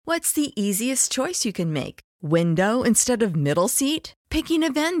What's the easiest choice you can make? Window instead of middle seat? Picking a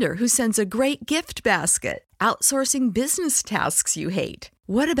vendor who sends a great gift basket? Outsourcing business tasks you hate?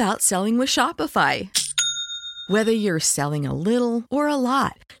 What about selling with Shopify? Whether you're selling a little or a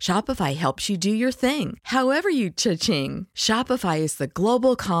lot, Shopify helps you do your thing, however you cha-ching. Shopify is the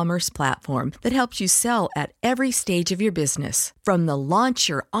global commerce platform that helps you sell at every stage of your business. From the launch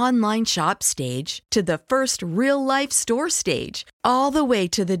your online shop stage to the first real-life store stage, all the way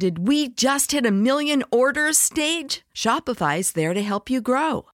to the did we just hit a million orders stage. Shopify's there to help you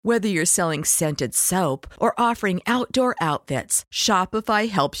grow. Whether you're selling scented soap or offering outdoor outfits, Shopify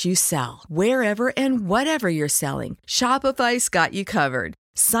helps you sell. Wherever and whatever you're selling, Shopify's got you covered.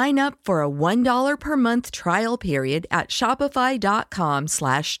 Sign up for a $1 per month trial period at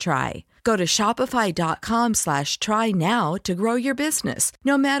shopify.com/try. Go to shopify.com/try now to grow your business,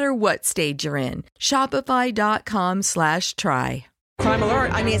 no matter what stage you're in. Shopify.com/try. Crime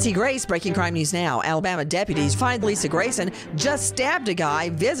Alert, I'm Nancy Grace. Breaking crime news now. Alabama deputies find Lisa Grayson just stabbed a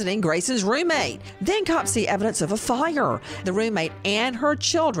guy visiting Grayson's roommate. Then cops see evidence of a fire. The roommate and her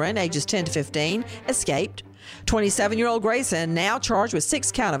children, ages 10 to 15, escaped. 27-year-old Grayson now charged with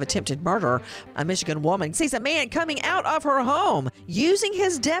 6 counts of attempted murder. A Michigan woman sees a man coming out of her home using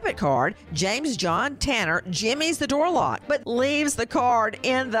his debit card. James John Tanner jimmies the door lock, but leaves the card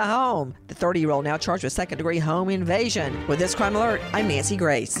in the home. The 30-year-old now charged with second-degree home invasion. With this Crime Alert, I'm Nancy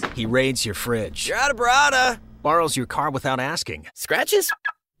Grace. He raids your fridge. You're out of Brada. Borrows your car without asking. Scratches?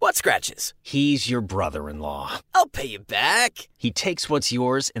 What scratches? He's your brother-in-law. I'll pay you back. He takes what's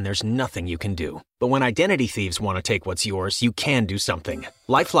yours, and there's nothing you can do. But when identity thieves want to take what's yours, you can do something.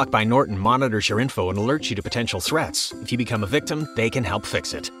 LifeLock by Norton monitors your info and alerts you to potential threats. If you become a victim, they can help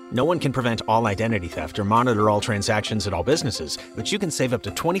fix it. No one can prevent all identity theft or monitor all transactions at all businesses, but you can save up to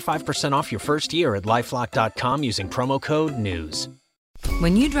 25% off your first year at LifeLock.com using promo code NEWS.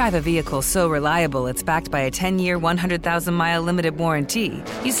 When you drive a vehicle so reliable it's backed by a 10-year, 100,000-mile limited warranty,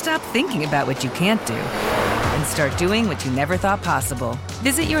 you stop thinking about what you can't do and start doing what you never thought possible.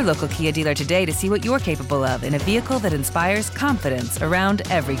 Visit your local Kia dealer today to see what you're capable of in a vehicle that inspires confidence around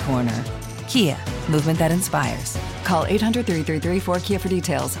every corner. Kia, movement that inspires. Call 800-333-4KIA for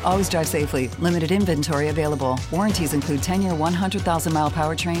details. Always drive safely. Limited inventory available. Warranties include 10-year 100,000-mile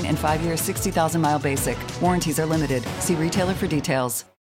powertrain and 5-year 60,000-mile basic. Warranties are limited. See retailer for details.